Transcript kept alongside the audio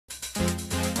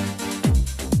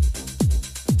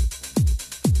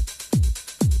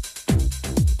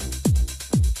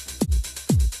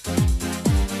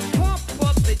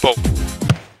4.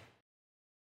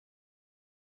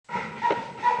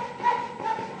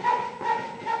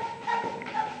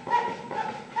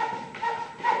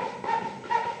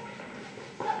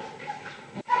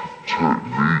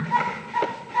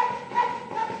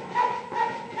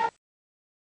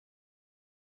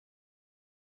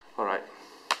 Alright,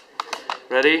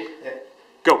 ready? Yeah.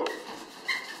 Go!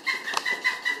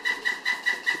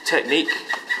 Technique.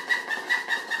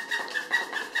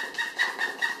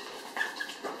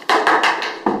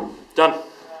 Done.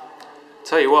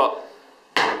 Tell you what.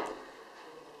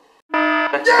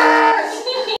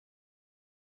 Yes!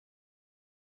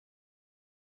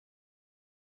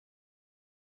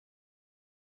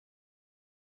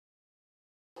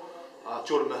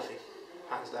 Jordan Murphy,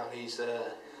 hands down. He's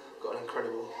got an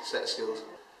incredible set of skills.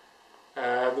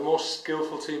 The most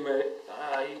skillful teammate,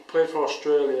 he played for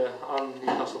Australia and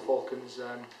Newcastle Falcons,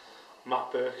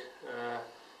 Matt Burke.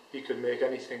 He could make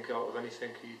anything out of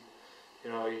anything. He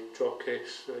drop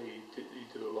kicks, he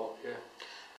did a lot,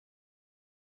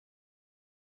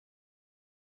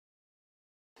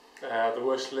 yeah. The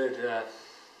worst lid,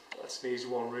 that's an easy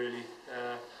one really.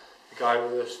 The guy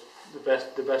with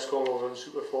the best comb over in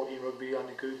Super 14 rugby,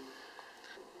 Andy Good.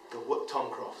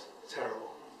 Tomcroft,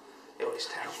 terrible. It's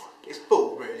terrible. It's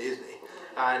bull, really, isn't he?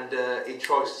 And he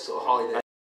tries to sort of hide it.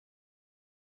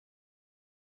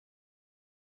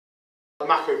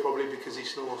 Mako probably because he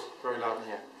snores very loudly.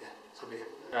 Yeah, so be it.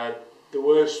 The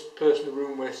worst person in the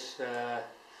room with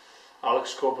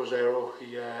Alex Cobrasero.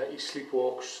 He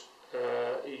sleepwalks.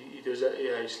 He does it.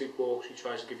 Yeah, he sleepwalks. He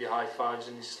tries to give you high fives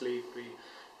in his sleep. He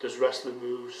does wrestling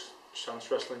moves, chants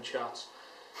wrestling chats.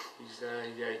 He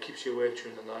keeps you awake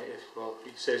during the night.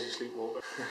 He says he's sleepwalking.